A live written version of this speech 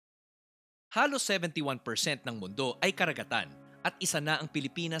Halos 71% ng mundo ay karagatan at isa na ang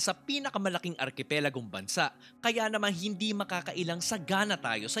Pilipinas sa pinakamalaking arkipelagong bansa, kaya naman hindi makakailang sagana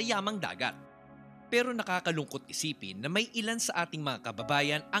tayo sa yamang dagat. Pero nakakalungkot isipin na may ilan sa ating mga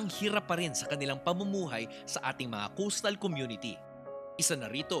kababayan ang hirap pa rin sa kanilang pamumuhay sa ating mga coastal community. Isa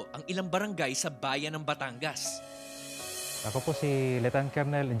na rito ang ilang barangay sa bayan ng Batangas. Ako po si Lieutenant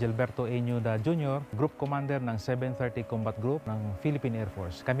Colonel Angelberto Eñuda Jr., Group Commander ng 730 Combat Group ng Philippine Air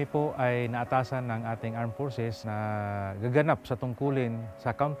Force. Kami po ay naatasan ng ating armed forces na gaganap sa tungkulin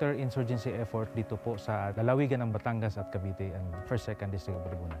sa counter-insurgency effort dito po sa lalawigan ng Batangas at Cavite and 1st, 2nd District of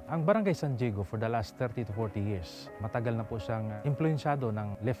Laguna. Ang Barangay San Diego for the last 30 to 40 years, matagal na po siyang impluensyado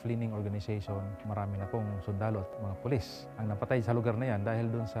ng left-leaning organization. Marami na pong sundalo at mga pulis ang napatay sa lugar na yan dahil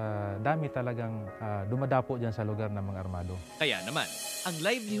doon sa dami talagang dumadapo dyan sa lugar ng mga armado. Kaya naman, ang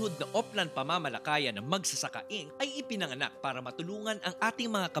livelihood na Oplan Pamamalakaya ng Magsasaka Inc. ay ipinanganak para matulungan ang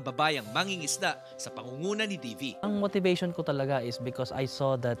ating mga kababayang mangingisda sa pangunguna ni DV. Ang motivation ko talaga is because I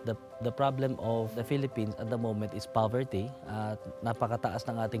saw that the problem of the Philippines at the moment is poverty. At napakataas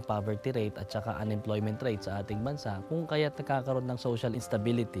ng ating poverty rate at saka unemployment rate sa ating bansa. Kung kaya't nagkakaroon ng social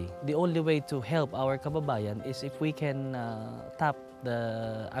instability, the only way to help our kababayan is if we can tap the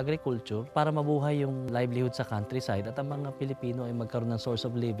agriculture para mabuhay yung livelihood sa countryside at ang mga Pilipino ay magkaroon ng source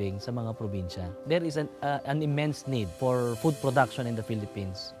of living sa mga probinsya. There is an immense need for food production in the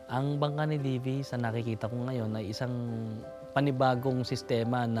Philippines. Ang bangka ni DV sa nakikita ko ngayon ay isang panibagong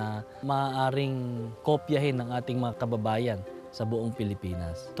sistema na maaaring kopyahin ng ating mga kababayan sa buong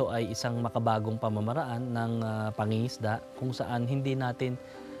Pilipinas. Ito ay isang makabagong pamamaraan ng pangingisda kung saan hindi natin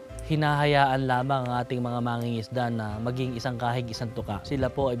hinahayaan lamang ang ating mga mangingisda na maging isang kahig, isang tuka. Sila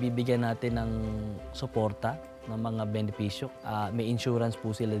po ay bibigyan natin ng suporta ng mga benepisyo. May insurance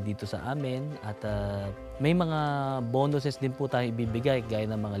po sila dito sa amin at may mga bonuses din po tayo ibibigay gaya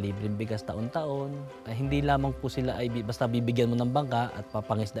ng mga libreng bigas taon-taon. Hindi lamang po sila ay basta bibigyan mo ng bangka at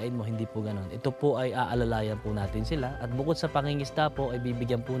papangisdain mo, hindi po ganun. Ito po ay aalalayan po natin sila at bukod sa pangingisda po ay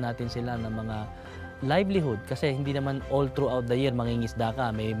bibigyan po natin sila ng mga livelihood kasi hindi naman all throughout the year mangingisda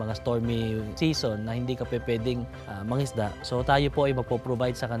ka. May mga stormy season na hindi ka pwedeng mangisda. So tayo po ay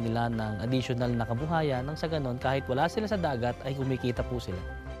magpo-provide sa kanila ng additional na kabuhayan nang sa ganon kahit wala sila sa dagat ay kumikita po sila.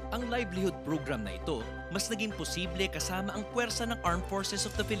 Ang livelihood program na ito mas naging posible kasama ang puwersa ng Armed Forces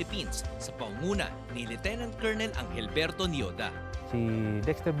of the Philippines sa pangunguna ni Lieutenant Colonel Angelberto Nioda. Si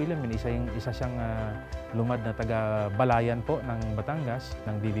Dexter Villamin, isa siyang lumad na taga-balayan po ng Batangas,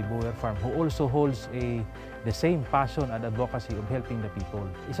 ng DV Boer Farm, who also holds the same passion and advocacy of helping the people.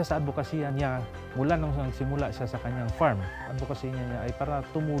 Isa sa advocacy niya, mula nung simula siya sa kanyang farm, advocacy niya ay para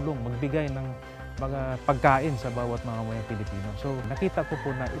tumulong, magbigay ng mga pagkain sa bawat mga mayang Pilipino. So nakita ko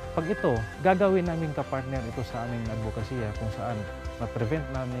po na pag ito, gagawin namin kapartner ito sa aming advokasya kung saan ma-prevent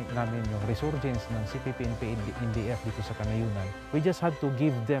namin yung resurgence ng CPP and NDF dito sa Kanayunan. We just had to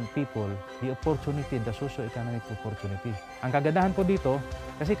give them people the opportunity, the socio-economic opportunity. Ang kagandahan po dito,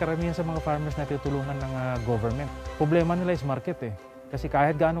 kasi karamihan sa mga farmers na tutulungan ng government, problema nila is market eh. Kasi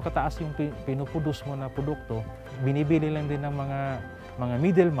kahit gaano kataas yung pinuproduce mo na produkto, binibili lang din ng mga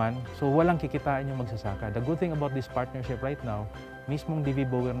middleman, so walang kikitain yung magsasaka. The good thing about this partnership right now, mismong DV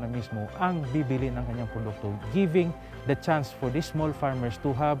Boer na mismo ang bibili ng kanyang produkto, giving the chance for these small farmers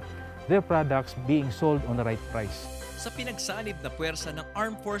to have their products being sold on the right price. Sa pinagsanib na puwersa ng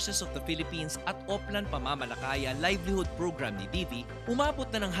Armed Forces of the Philippines at Oplan Pamamalakaya Livelihood Program ni DV, umabot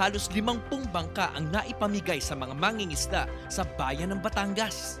na ng halos 50 bangka ang naipamigay sa mga mangingisda sa bayan ng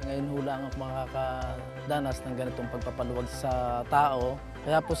Batangas. Ngayon hulang ako makakadanas ng ganitong pagpapaluwag sa tao.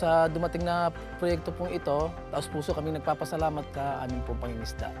 Kaya po sa dumating na proyekto pong ito, taos puso kami nagpapasalamat sa aming pong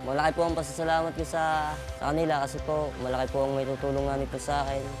pangingisda. Malaki po ang pasasalamat ko sa kanila kasi po malaki po ang may tutulungan nito sa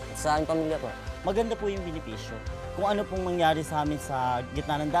akin at sa aming pamilya po. Maganda po yung benepisyo. Kung ano pong mangyari sa amin sa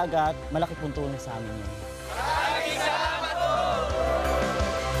gitna ng dagat, malaki pong tulong sa amin yun.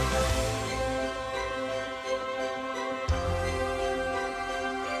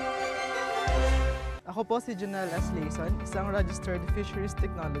 Ako po si Junel S. Layson, isang registered fisheries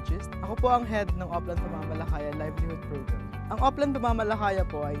technologist. Ako po ang head ng Oplan Pamamalakaya Livelihood Program. Ang Oplan Pamamalakaya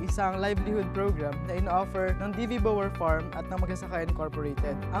po ay isang livelihood program na ina-offer ng DV Boer Farm at ng Magsasaka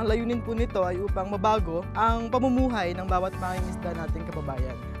Incorporated. Ang layunin po nito ay upang mabago ang pamumuhay ng bawat mangingisda nating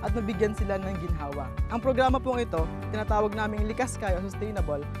kababayan at mabigyan sila ng ginhawa. Ang programa pong ito, tinatawag naming likas kayo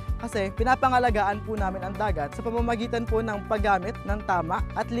sustainable kasi pinapangalagaan po namin ang dagat sa pamamagitan po ng paggamit ng tama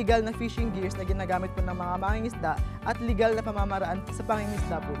at legal na fishing gears na ginagamit po ng mga mangingisda at legal na pamamaraan sa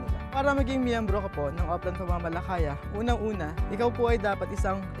pangingisda po nila. Para maging miyembro ka po ng Oplan Pamamalakaya, unang-una, ikaw po ay dapat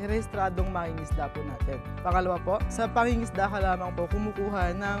isang rehistradong mangingisda po natin. Pangalawa po, sa pangingisda ka lamang po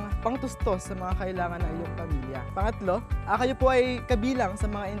kumukuha ng pangtustos sa mga kailangan ng iyong pamilya. Pangatlo, kayo po ay kabilang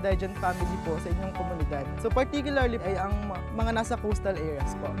sa mga indigent family po sa inyong komunidad. So particularly ay ang mga nasa coastal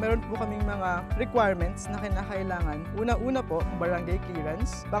areas po. Meron po kaming mga requirements na kinakailangan. Una-una po, barangay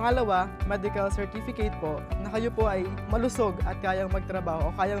clearance. Pangalawa, medical certificate po na kayo po ay malusog at kayang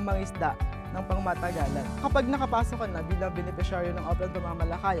magtrabaho o kayang mangisda ng pangmatagalan. Kapag nakapasok ka na bilang benepisyaryo ng Oplan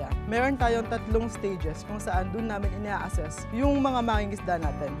Pamamalakaya, meron tayong 3 stages kung saan doon namin ina-assess yung mga mangingisda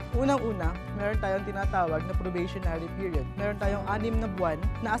natin. Unang-una, meron tayong tinatawag na probationary period. Meron tayong 6 na buwan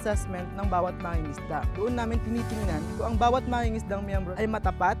na assessment ng bawat mangingisda. Doon namin tinitingnan kung ang bawat mangingisdang miyembro ay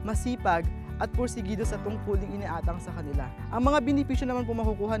matapat, masipag, at pursigido sa tungkuling iniatang sa kanila. Ang mga benepisyo naman po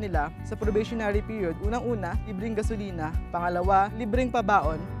makukuha nila sa probationary period, unang-una, libreng gasolina. Pangalawa, libreng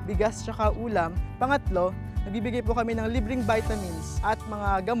pabaon, bigas tsaka ulam. Pangatlo, nagbibigay po kami ng libreng vitamins at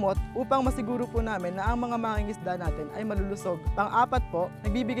mga gamot upang masiguro po namin na ang mga mangingisda natin ay malulusog. Pang-apat po,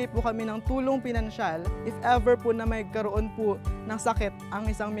 nagbibigay po kami ng tulong pinansyal if ever po na may karoon po ng sakit ang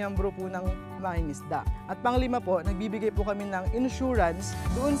isang miyembro po ng mangingisda. At pang-5 po, nagbibigay po kami ng insurance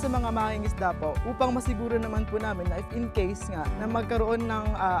doon sa mga mangingisda po upang masiguro naman po namin na if in case nga na magkaroon ng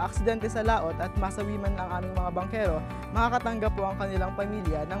aksidente sa laot at masawiman ang aming mga bangkero, makakatanggap po ang kanilang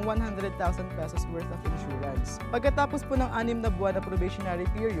pamilya ng 100,000 pesos worth of insurance. Pagkatapos po ng 6 na buwan na probationary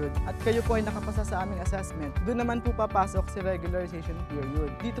period at kayo po ay nakapasa sa aming assessment, doon naman po papasok si regularization period.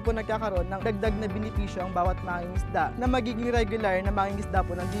 Dito po nagkakaroon ng dagdag na benepisyo ang bawat mangingisda na magiging regular na mangingisda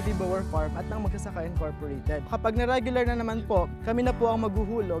po ng DV Boer Farm at ng Magsasaka Incorporated. Kapag na-regular na naman po, kami na po ang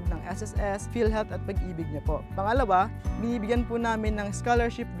maghuhulog ng SSS, PhilHealth at pag-ibig niya po. Pangalawa, binibigyan po namin ng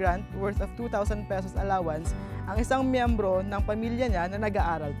scholarship grant worth of 2,000 pesos allowance ang isang miyembro ng pamilya niya na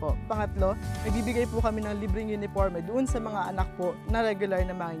nag-aaral po. Pangatlo, nagbibigay po kami ng libreng uniforme doon sa mga anak po na regular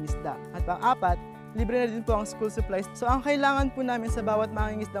na mangingisda. At pang-apat, libre na din po ang school supplies. So ang kailangan po namin sa bawat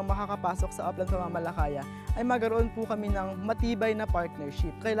mangingisdang makakapasok sa Oplan Pamamalakaya ay magkaroon po kami ng matibay na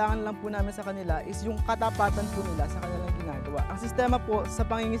partnership. Kailangan lang po namin sa kanila is yung katapatan po nila sa kanilang ginagawa. Ang sistema po sa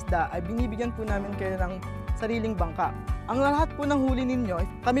pangingisda ay binibigyan po namin kayo ng sariling bangka. Ang lahat po ng huli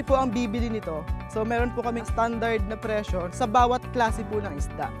ninyo, kami po ang bibili nito. So meron po kami standard na presyo sa bawat klase po ng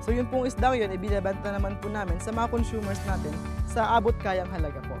isda. So yun pong isda yun, ibinebenta naman po namin sa mga consumers natin sa abot kayang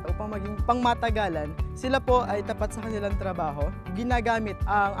halaga po. Upang maging pangmatagalan, sila po ay tapat sa kanilang trabaho, ginagamit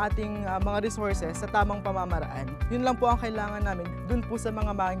ang ating mga resources sa tamang pamamaraan. Yun lang po ang kailangan namin dun po sa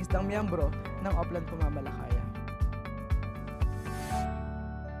mga mangingisdang miyembro ng Oplan Pamamalakaya.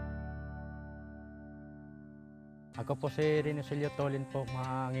 Ako po si Reyno Tolin po,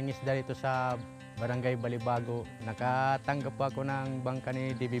 mangingisda dito sa Barangay Balibago. Nakatanggap po ako ng bangka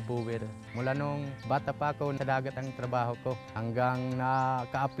ni DV Boer. Mula nung bata pa ako sa dagat ang trabaho ko hanggang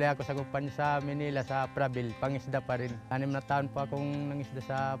naka-apply ako sa kumpanya sa Manila sa Prabil, pangisda pa rin. 6 na taon po akong nangisda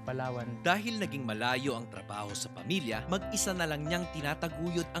sa Palawan. Dahil naging malayo ang trabaho sa pamilya, mag-isa na lang niyang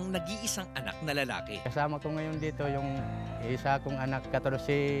tinataguyod ang nag-iisang anak na lalaki. Kasama ko ngayon dito yung isa kong anak,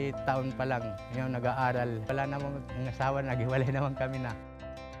 14 taon pa lang, ngayon nag-aaral. Wala namang asawa, naghiwalay naman kami na.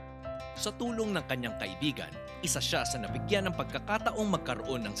 Sa tulong ng kanyang kaibigan, isa siya sa nabigyan ng pagkakataong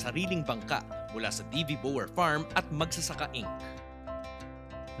magkaroon ng sariling bangka mula sa DV Boer Farm at Magsasaka Inc.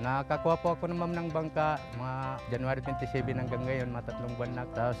 Nakakuha po ako naman ng bangka mga January 27 hanggang ngayon, mga 3 buwan na.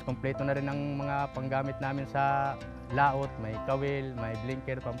 Tapos kompleto na rin ang mga panggamit namin sa laot, may kawil, may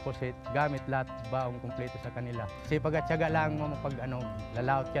blinker, pampusit, gamit lahat, baong kompleto sa kanila. Sipag at tiyaga lang mo pag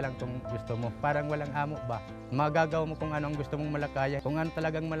lalaot ka lang kung gusto mo. Parang walang amo ba? Magagawa mo kung ano ang gusto mong malakaya. Kung ano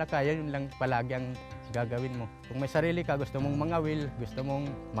talagang malakaya, yun lang palagi ang gagawin mo. Kung may sarili ka, gusto mong mangawil, gusto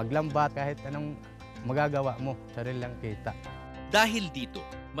mong maglambat, kahit anong magagawa mo, sarili lang kita. Dahil dito,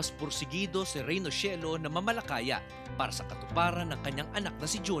 mas pursigido si Reyno na mamalakaya para sa katuparan ng kanyang anak na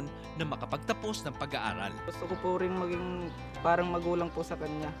si June na makapagtapos ng pag-aaral. Gusto ko po rin maging parang magulang po sa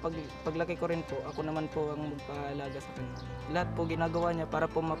kanya. Paglaki ko rin po, ako naman po ang magpaalaga sa kanya. Lahat po ginagawa niya para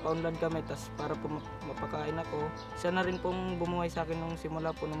po mapaunlad kami, tas para po mapakain ako. Siya na rin pong bumuhay sa akin nung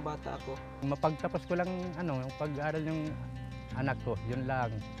simula po nung bata ako. Mapagtapos ko lang yung pag-aaral ng anak ko, yun lang.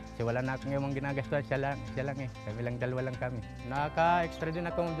 Kasi wala na akong yung ginagastuhan, siya lang eh. Kami lang, dalawa lang kami. Naka-extra din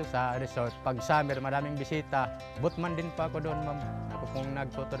ako doon sa resort. Pag summer, maraming bisita. Boatman din pa ako doon, ma'am. Ako pong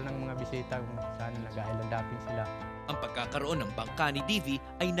nagtutur ng mga bisita kung saan nag-island hopping sila. Ang pagkakaroon ng bangka ni DV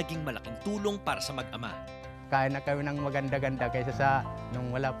ay naging malaking tulong para sa mag-ama. nakakain na kami ng maganda-ganda kaysa sa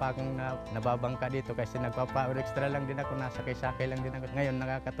nung wala pa akong nababangka dito kasi extra lang din ako, nasakay-sakay lang din ako. Ngayon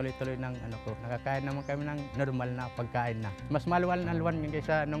nakakatuloy-tuloy ng nakakain naman kami ng normal na pagkain na. Mas maluwan-alwan yung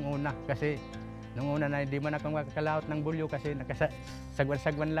kaysa nung una kasi nung una na hindi man ako makakalaot ng bulyo kasi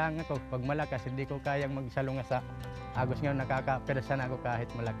nakasagwan-sagwan lang ako. Pag malakas hindi ko kayang magsalunga sa agos, ngayon nakakapersa na ako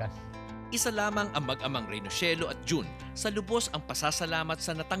kahit malakas. Isa lamang ang mag-amang Reyno at June sa lubos ang pasasalamat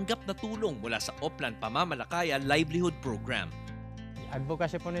sa natanggap na tulong mula sa Oplan Pamamalakaya Livelihood Program.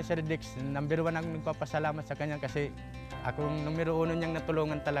 Advocacy po ni Sir Dex, number 1 akong nagpapasalamat sa kanya kasi akong numero 1 niyang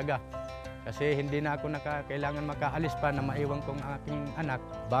natulungan talaga. Kasi hindi na ako kailangan makaalis pa na maiwan kong aking anak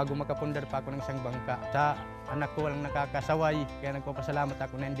bago makapundar pa ako ng isang bangka. Sa anak ko walang nakakasaway, kaya nagpapasalamat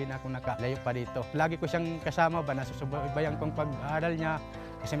ako na hindi na ako nakalayo pa dito. Lagi ko siyang kasama ba, nasusubaybayan kong pag-aaral niya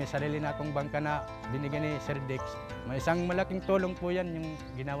kasi may sarili na akong bangka na binigyan ni Sir Dex. May isang malaking tulong po yan yung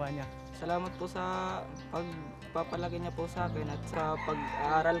ginawa niya. Salamat po sa pagpapalaki niya po sa akin at sa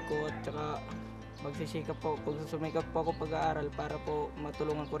pag-aaral ko at saka magsisikap po, sumikap po ako pag-aaral para po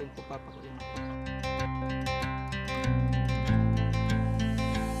matulungan ko rin po papa ko.